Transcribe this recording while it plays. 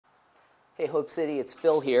Hey Hope City, it's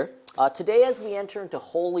Phil here. Today as we enter into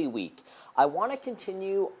Holy Week, I want to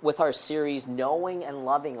continue with our series, Knowing and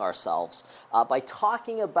Loving Ourselves, by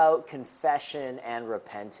talking about confession and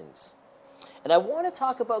repentance. And I want to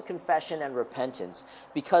talk about confession and repentance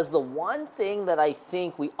because the one thing that I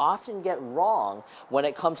think we often get wrong when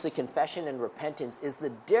it comes to confession and repentance is the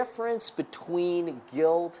difference between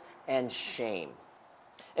guilt and shame.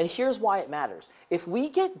 And here's why it matters. If we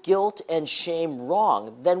get guilt and shame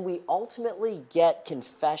wrong, then we ultimately get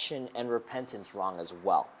confession and repentance wrong as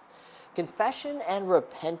well. Confession and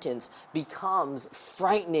repentance becomes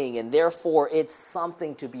frightening, and therefore it's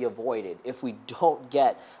something to be avoided if we don't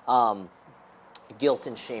get guilt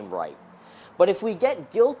and shame right. But if we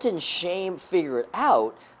get guilt and shame figured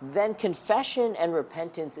out, then confession and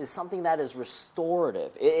repentance is something that is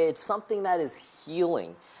restorative. It's something that is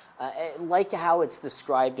healing, like how it's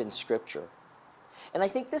described in Scripture. And I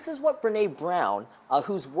think this is what Brené Brown,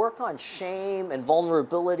 whose work on shame and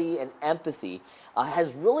vulnerability and empathy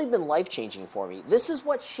has really been life-changing for me. This is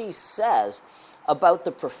what she says about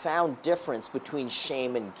the profound difference between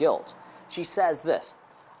shame and guilt. She says this: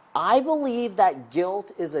 I believe that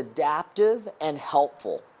guilt is adaptive and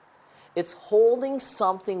helpful. It's holding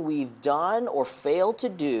something we've done or failed to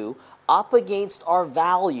do up against our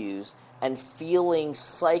values and feeling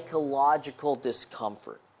psychological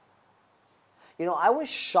discomfort. You know, I was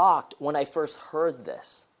shocked when I first heard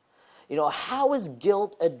this. You know, how is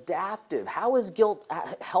guilt adaptive? How is guilt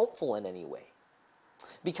helpful in any way?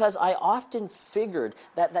 Because I often figured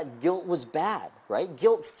that guilt was bad, right?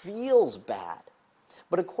 Guilt feels bad.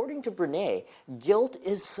 But according to Brené, guilt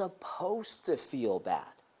is supposed to feel bad.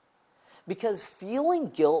 Because feeling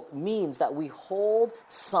guilt means that we hold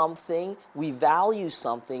something, we value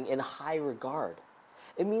something in high regard.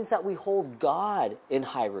 It means that we hold God in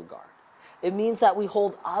high regard. It means that we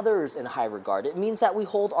hold others in high regard. It means that we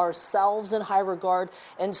hold ourselves in high regard.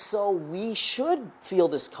 And so we should feel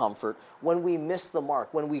discomfort when we miss the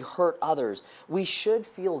mark, when we hurt others. We should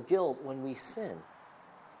feel guilt when we sin.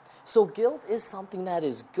 So guilt is something that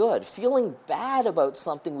is good. Feeling bad about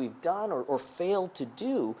something we've done or failed to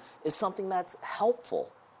do is something that's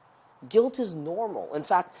helpful. Guilt is normal. In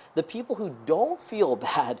fact, the people who don't feel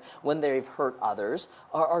bad when they've hurt others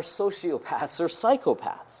are sociopaths or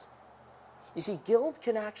psychopaths. You see, guilt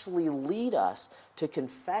can actually lead us to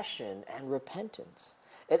confession and repentance.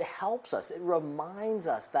 It helps us. It reminds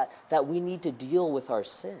us that we need to deal with our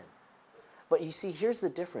sin. But you see, here's the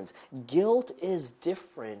difference. Guilt is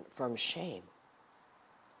different from shame.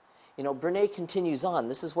 You know, Brené continues on.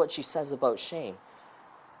 This is what she says about shame.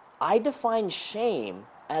 I define shame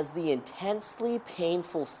as the intensely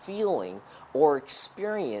painful feeling or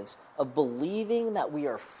experience of believing that we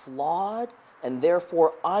are flawed and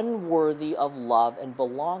therefore unworthy of love and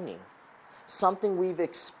belonging. Something we've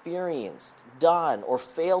experienced, done, or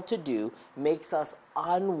failed to do makes us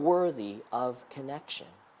unworthy of connection.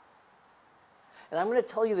 And I'm going to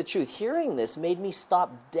tell you the truth. Hearing this made me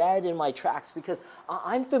stop dead in my tracks because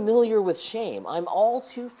I'm familiar with shame. I'm all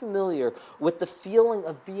too familiar with the feeling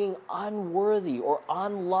of being unworthy or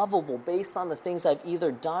unlovable based on the things I've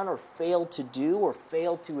either done or failed to do or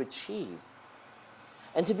failed to achieve.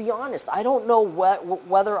 And to be honest, I don't know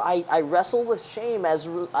whether I wrestle with shame as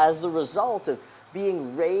the result of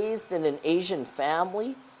being raised in an Asian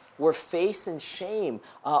family where face and shame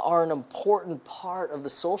are an important part of the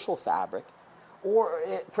social fabric. Or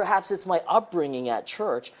perhaps it's my upbringing at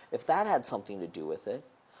church, if that had something to do with it.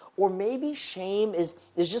 Or maybe shame is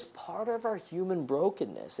just part of our human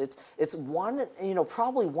brokenness. It's one,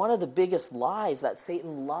 probably one of the biggest lies that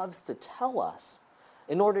Satan loves to tell us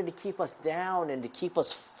in order to keep us down and to keep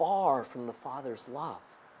us far from the Father's love.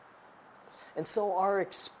 And so our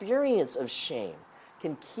experience of shame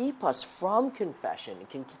can keep us from confession, it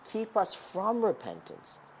can keep us from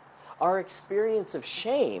repentance. Our experience of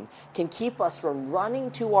shame can keep us from running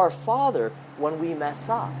to our Father when we mess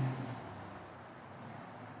up.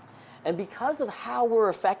 And because of how we're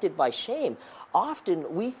affected by shame,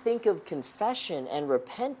 often we think of confession and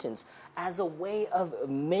repentance as a way of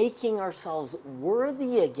making ourselves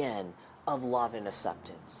worthy again of love and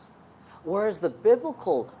acceptance. Whereas the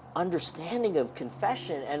biblical understanding of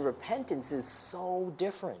confession and repentance is so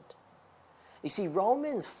different. You see,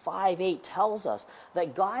 Romans 5:8 tells us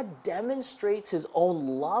that God demonstrates his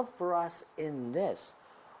own love for us in this.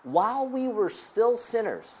 While we were still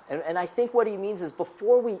sinners, and I think what he means is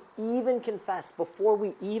before we even confessed, before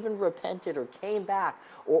we even repented or came back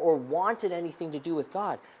or wanted anything to do with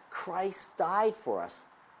God, Christ died for us.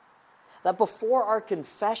 That before our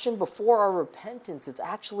confession, before our repentance, it's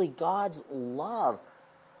actually God's love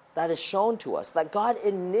that is shown to us, that God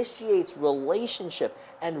initiates relationship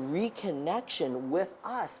and reconnection with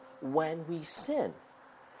us when we sin.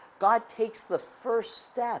 God takes the first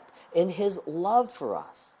step in his love for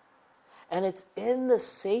us. And it's in the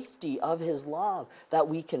safety of his love that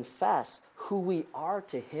we confess who we are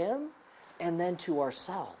to him and then to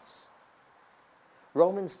ourselves.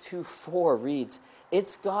 Romans 2:4 reads,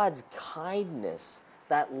 "It's God's kindness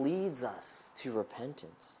that leads us to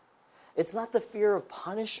repentance." It's not the fear of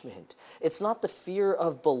punishment. It's not the fear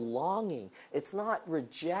of belonging. It's not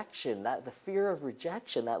rejection, the fear of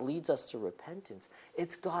rejection that leads us to repentance.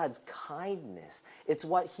 It's God's kindness. It's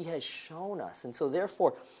what he has shown us. And so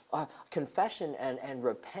therefore, confession and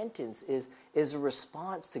repentance is a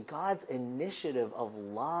response to God's initiative of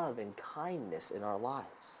love and kindness in our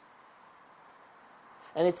lives.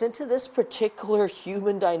 And it's into this particular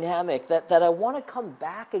human dynamic that I want to come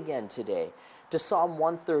back again today to Psalm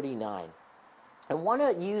 139. I want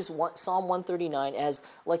to use Psalm 139 as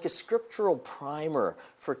like a scriptural primer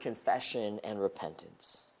for confession and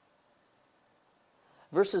repentance.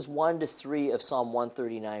 Verses 1 to 3 of Psalm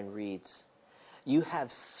 139 reads, "You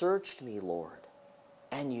have searched me, Lord,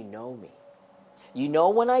 and you know me. You know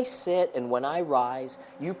when I sit and when I rise.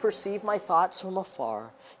 You perceive my thoughts from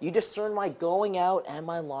afar. You discern my going out and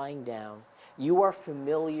my lying down. You are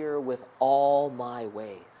familiar with all my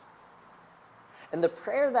ways." And the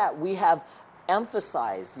prayer that we have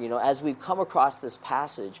emphasized, as we've come across this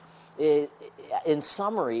passage, in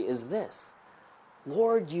summary, is this: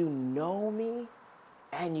 Lord, you know me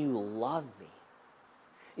and you love me.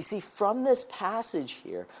 You see, from this passage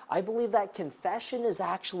here, I believe that confession is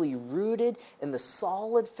actually rooted in the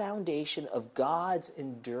solid foundation of God's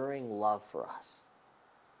enduring love for us.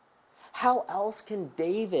 How else can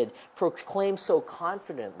David proclaim so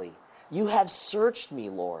confidently, "You have searched me,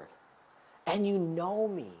 Lord, and you know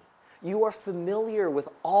me. You are familiar with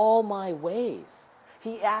all my ways"?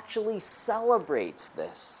 He actually celebrates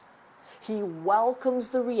this. He welcomes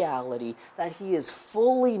the reality that he is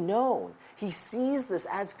fully known. He sees this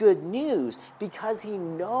as good news because he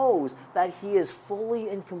knows that he is fully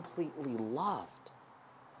and completely loved.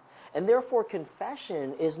 And therefore,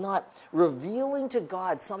 confession is not revealing to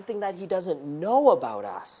God something that he doesn't know about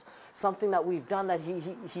us, something that we've done that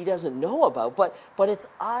he doesn't know about, but it's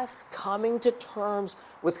us coming to terms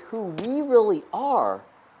with who we really are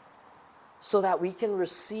so that we can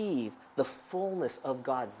receive the fullness of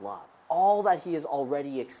God's love, all that he has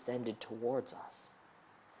already extended towards us.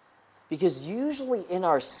 Because usually in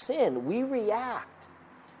our sin, we react,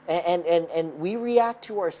 and we react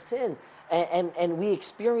to our sin, and we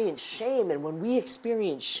experience shame. And when we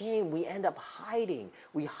experience shame, we end up hiding.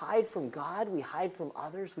 We hide from God, we hide from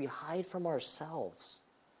others, we hide from ourselves.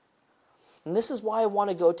 And this is why I want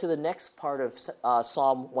to go to the next part of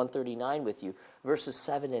Psalm 139 with you, verses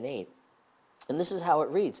 7 and 8. And this is how it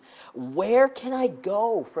reads: "Where can I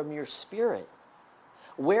go from your spirit?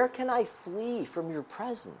 Where can I flee from your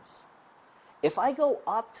presence? If I go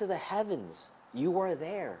up to the heavens, you are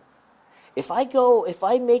there. If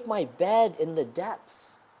I make my bed in the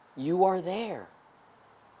depths, you are there."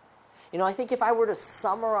 I think if I were to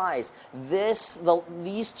summarize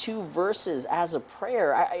these two verses as a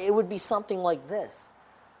prayer, it would be something like this: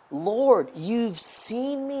 Lord, you've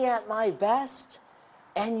seen me at my best,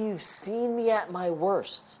 and you've seen me at my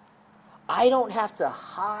worst. I don't have to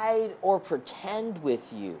hide or pretend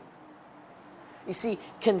with you. You see,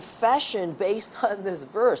 confession based on this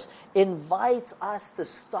verse invites us to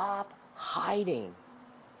stop hiding.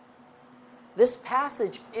 This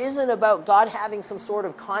passage isn't about God having some sort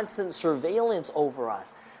of constant surveillance over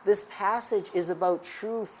us. This passage is about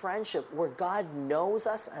true friendship where God knows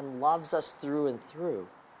us and loves us through and through.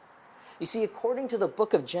 You see, according to the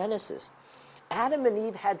book of Genesis, Adam and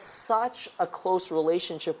Eve had such a close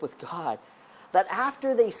relationship with God that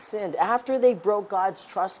after they sinned, after they broke God's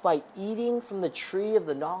trust by eating from the tree of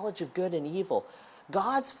the knowledge of good and evil,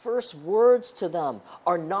 God's first words to them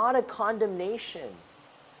are not a condemnation,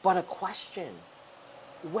 but a question.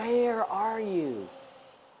 Where are you?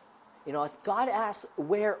 God asks,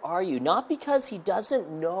 where are you? Not because he doesn't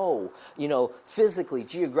know, physically,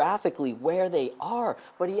 geographically where they are,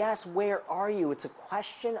 but he asks, where are you? It's a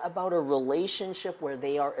question about a relationship where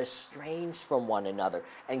they are estranged from one another.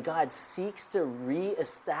 And God seeks to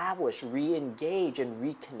reestablish, re-engage, and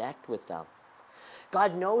reconnect with them.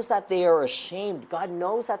 God knows that they are ashamed. God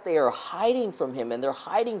knows that they are hiding from him, and they're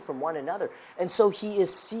hiding from one another. And so he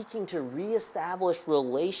is seeking to reestablish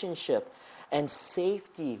relationship and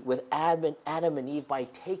safety with Adam and Eve by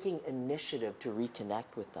taking initiative to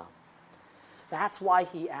reconnect with them. That's why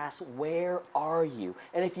he asks, where are you?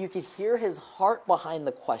 And if you could hear his heart behind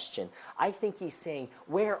the question, I think he's saying,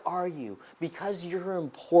 where are you? Because you're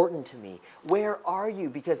important to me. Where are you?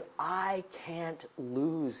 Because I can't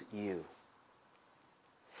lose you.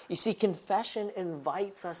 You see, confession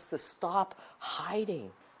invites us to stop hiding.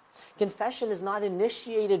 Confession is not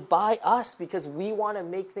initiated by us because we want to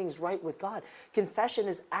make things right with God. Confession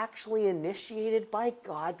is actually initiated by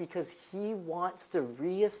God because he wants to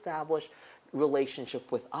reestablish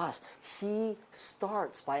relationship with us. He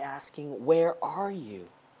starts by asking, where are you?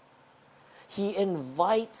 He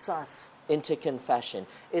invites us into confession.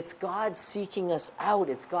 It's God seeking us out.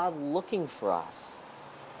 It's God looking for us.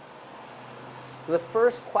 The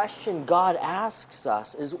first question God asks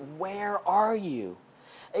us is, where are you?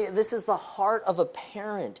 This is the heart of a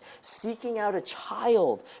parent seeking out a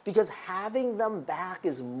child because having them back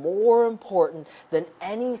is more important than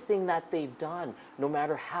anything that they've done, no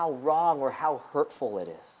matter how wrong or how hurtful it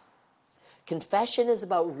is. Confession is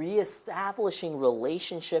about reestablishing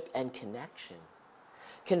relationship and connection.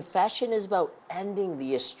 Confession is about ending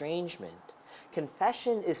the estrangement.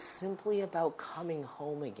 Confession is simply about coming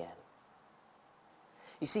home again.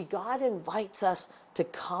 You see, God invites us to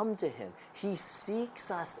come to him. He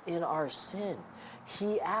seeks us in our sin.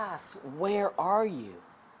 He asks, where are you?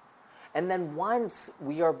 And then once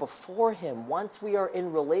we are before him, once we are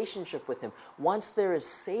in relationship with him, once there is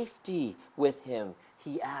safety with him,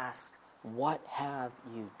 he asks, what have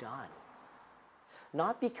you done?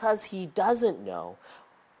 Not because he doesn't know,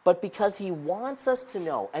 but because he wants us to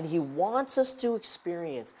know and he wants us to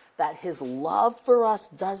experience that his love for us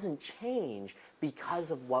doesn't change because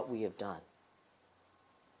of what we have done.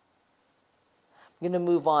 I'm going to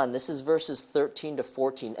move on. This is verses 13 to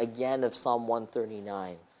 14, again of Psalm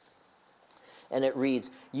 139. And it reads,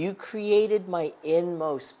 you created my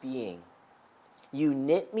inmost being. You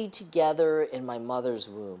knit me together in my mother's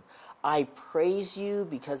womb. I praise you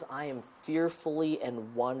because I am fearfully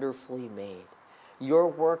and wonderfully made. Your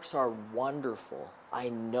works are wonderful. I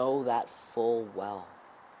know that full well.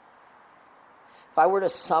 If I were to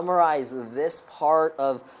summarize this part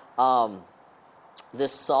of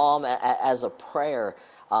this psalm as a prayer,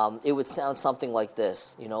 it would sound something like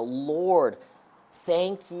this. Lord,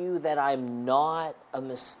 thank you that I'm not a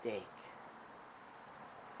mistake.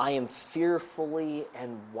 I am fearfully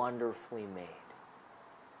and wonderfully made.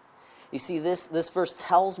 You see, this verse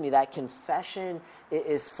tells me that confession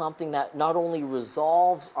is something that not only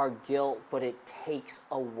resolves our guilt, but it takes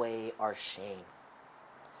away our shame.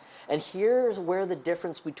 And here's where the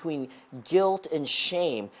difference between guilt and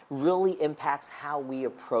shame really impacts how we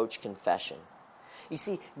approach confession. You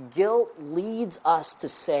see, guilt leads us to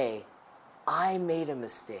say, I made a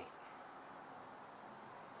mistake.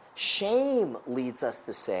 Shame leads us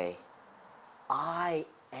to say, I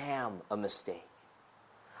am a mistake.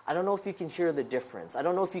 I don't know if you can hear the difference. I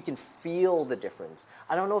don't know if you can feel the difference.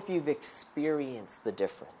 I don't know if you've experienced the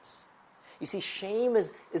difference. You see, shame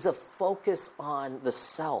is a focus on the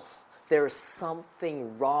self. There is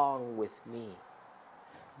something wrong with me.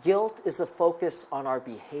 Guilt is a focus on our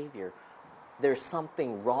behavior. There's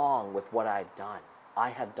something wrong with what I've done. I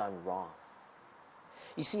have done wrong.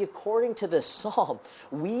 You see, according to this psalm,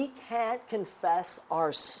 we can't confess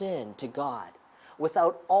our sin to God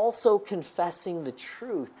without also confessing the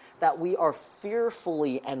truth that we are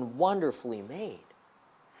fearfully and wonderfully made.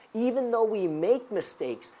 Even though we make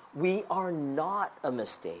mistakes, we are not a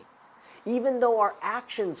mistake. Even though our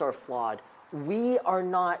actions are flawed, we are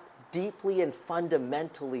not deeply and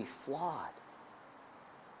fundamentally flawed.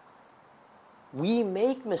 We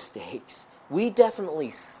make mistakes. We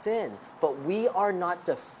definitely sin, but we are not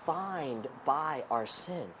defined by our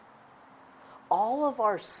sin. All of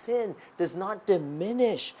our sin does not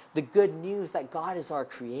diminish the good news that God is our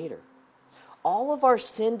creator. All of our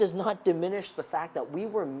sin does not diminish the fact that we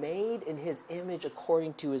were made in his image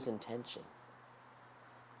according to his intention.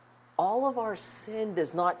 All of our sin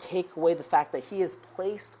does not take away the fact that he has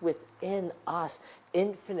placed within us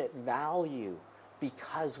infinite value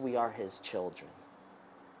because we are his children.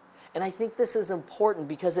 And I think this is important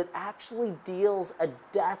because it actually deals a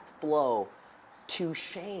death blow to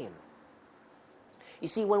shame. You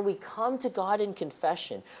see, when we come to God in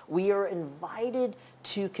confession, we are invited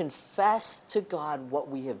to confess to God what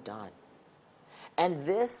we have done. And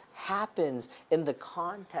this happens in the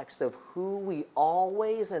context of who we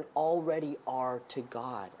always and already are to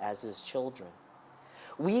God as his children.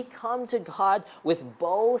 We come to God with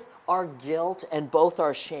both our guilt and both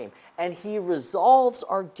our shame. And he resolves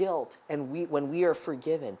our guilt when we are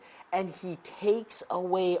forgiven. And he takes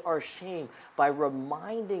away our shame by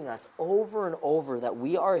reminding us over and over that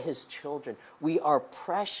we are his children. We are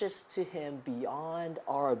precious to him beyond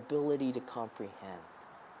our ability to comprehend.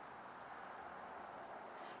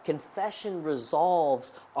 Confession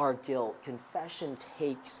resolves our guilt. Confession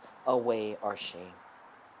takes away our shame.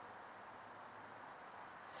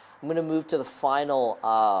 I'm going to move to the final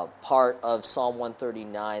part of Psalm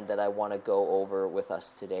 139 that I want to go over with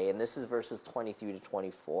us today. And this is verses 23 to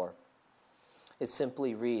 24. It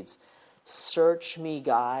simply reads, "Search me,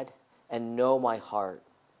 God, and know my heart.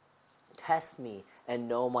 Test me and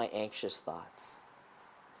know my anxious thoughts.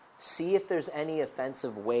 See if there's any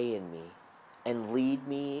offensive way in me, and lead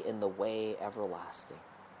me in the way everlasting."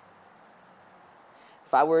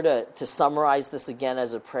 If I were to summarize this again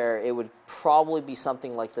as a prayer, it would probably be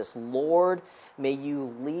something like this. Lord, may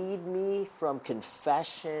you lead me from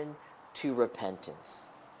confession to repentance.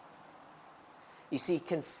 You see,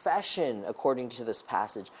 confession, according to this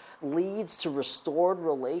passage, leads to restored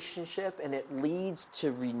relationship, and it leads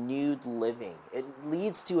to renewed living. It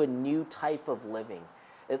leads to a new type of living.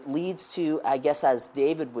 It leads to, I guess as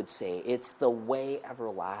David would say, it's the way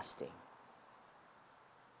everlasting.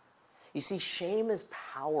 You see, shame is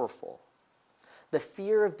powerful. The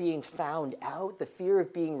fear of being found out, the fear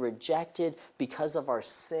of being rejected because of our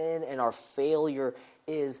sin and our failure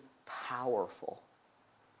is powerful.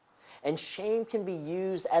 And shame can be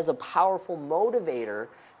used as a powerful motivator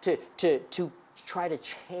to try to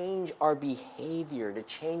change our behavior, to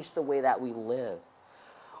change the way that we live.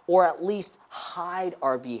 Or at least hide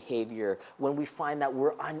our behavior when we find that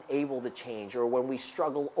we're unable to change, or when we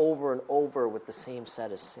struggle over and over with the same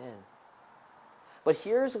set of sin. But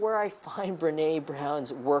here's where I find Brené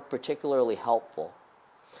Brown's work particularly helpful.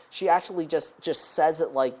 She actually just says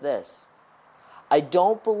it like this: I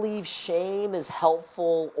don't believe shame is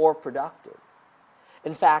helpful or productive.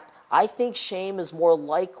 In fact, I think shame is more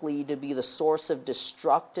likely to be the source of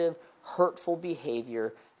destructive, hurtful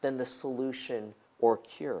behavior than the solution or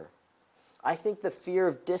cure. I think the fear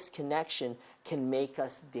of disconnection can make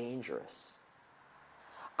us dangerous.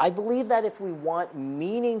 I believe that if we want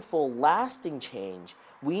meaningful, lasting change,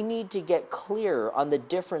 we need to get clear on the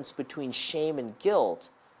difference between shame and guilt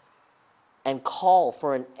and call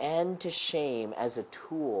for an end to shame as a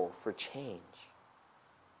tool for change.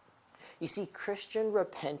 You see, Christian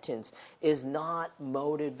repentance is not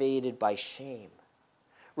motivated by shame.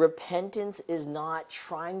 Repentance is not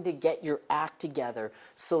trying to get your act together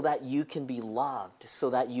so that you can be loved, so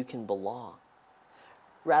that you can belong.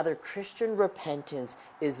 Rather, Christian repentance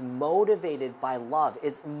is motivated by love.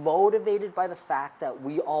 It's motivated by the fact that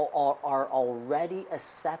we all are already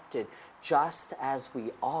accepted just as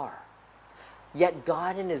we are. Yet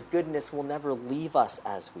God in his goodness will never leave us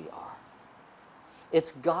as we are.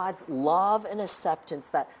 It's God's love and acceptance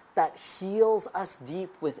that heals us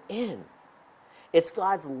deep within. It's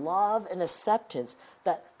God's love and acceptance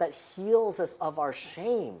that heals us of our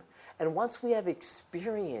shame. And once we have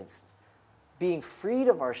experienced being freed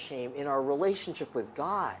of our shame in our relationship with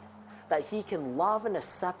God, that he can love and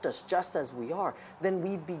accept us just as we are, then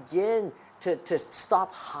we begin to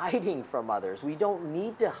stop hiding from others. We don't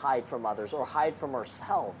need to hide from others or hide from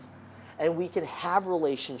ourselves. And we can have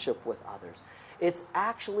relationship with others. It's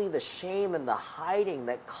actually the shame and the hiding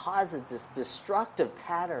that causes this destructive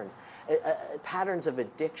patterns, patterns of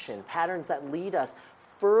addiction, patterns that lead us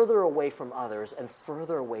further away from others and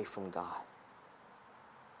further away from God.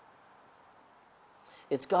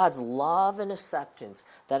 It's God's love and acceptance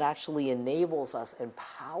that actually enables us,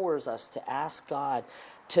 empowers us to ask God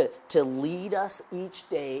to lead us each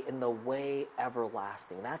day in the way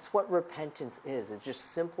everlasting. That's what repentance is. It's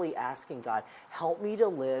just simply asking God, help me to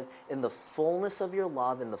live in the fullness of your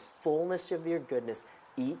love, in the fullness of your goodness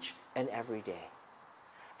each and every day.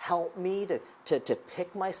 Help me to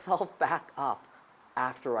pick myself back up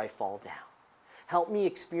after I fall down. Help me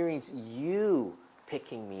experience you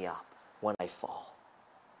picking me up when I fall.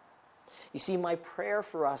 You see, my prayer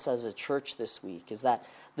for us as a church this week is that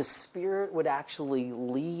the Spirit would actually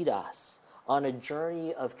lead us on a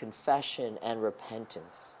journey of confession and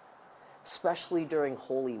repentance, especially during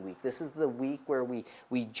Holy Week. This is the week where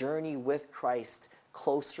we journey with Christ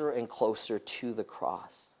closer and closer to the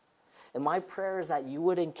cross. And my prayer is that you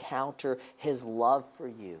would encounter his love for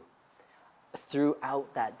you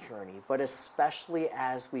throughout that journey, but especially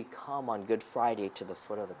as we come on Good Friday to the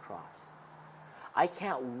foot of the cross. I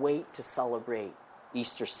can't wait to celebrate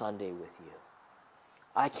Easter Sunday with you.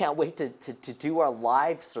 I can't wait to do our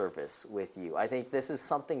live service with you. I think this is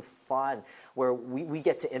something fun where we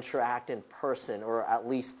get to interact in person, or at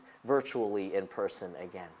least virtually in person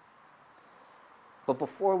again. But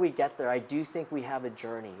before we get there, I do think we have a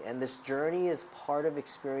journey. And this journey is part of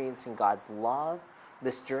experiencing God's love.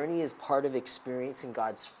 This journey is part of experiencing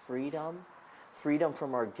God's freedom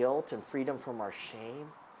from our guilt and freedom from our shame,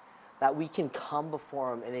 that we can come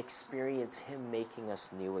before Him and experience Him making us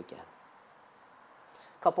new again.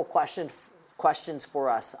 A couple questions for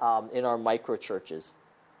us in our micro churches.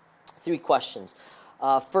 3 questions.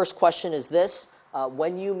 First question is this: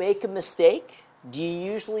 when you make a mistake, do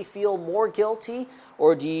you usually feel more guilty,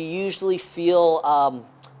 or do you usually feel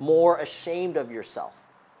more ashamed of yourself?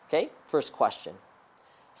 Okay, first question.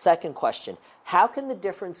 Second question: how can the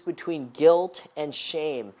difference between guilt and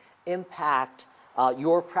shame impact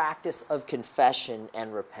your practice of confession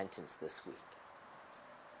and repentance this week?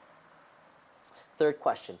 Third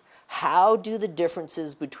question: how do the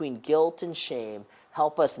differences between guilt and shame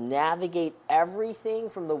help us navigate everything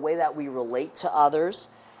from the way that we relate to others,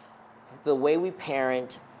 the way we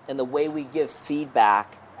parent, and the way we give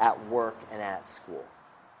feedback at work and at school?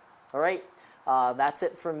 All right, that's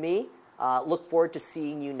it from me. Look forward to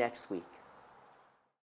seeing you next week.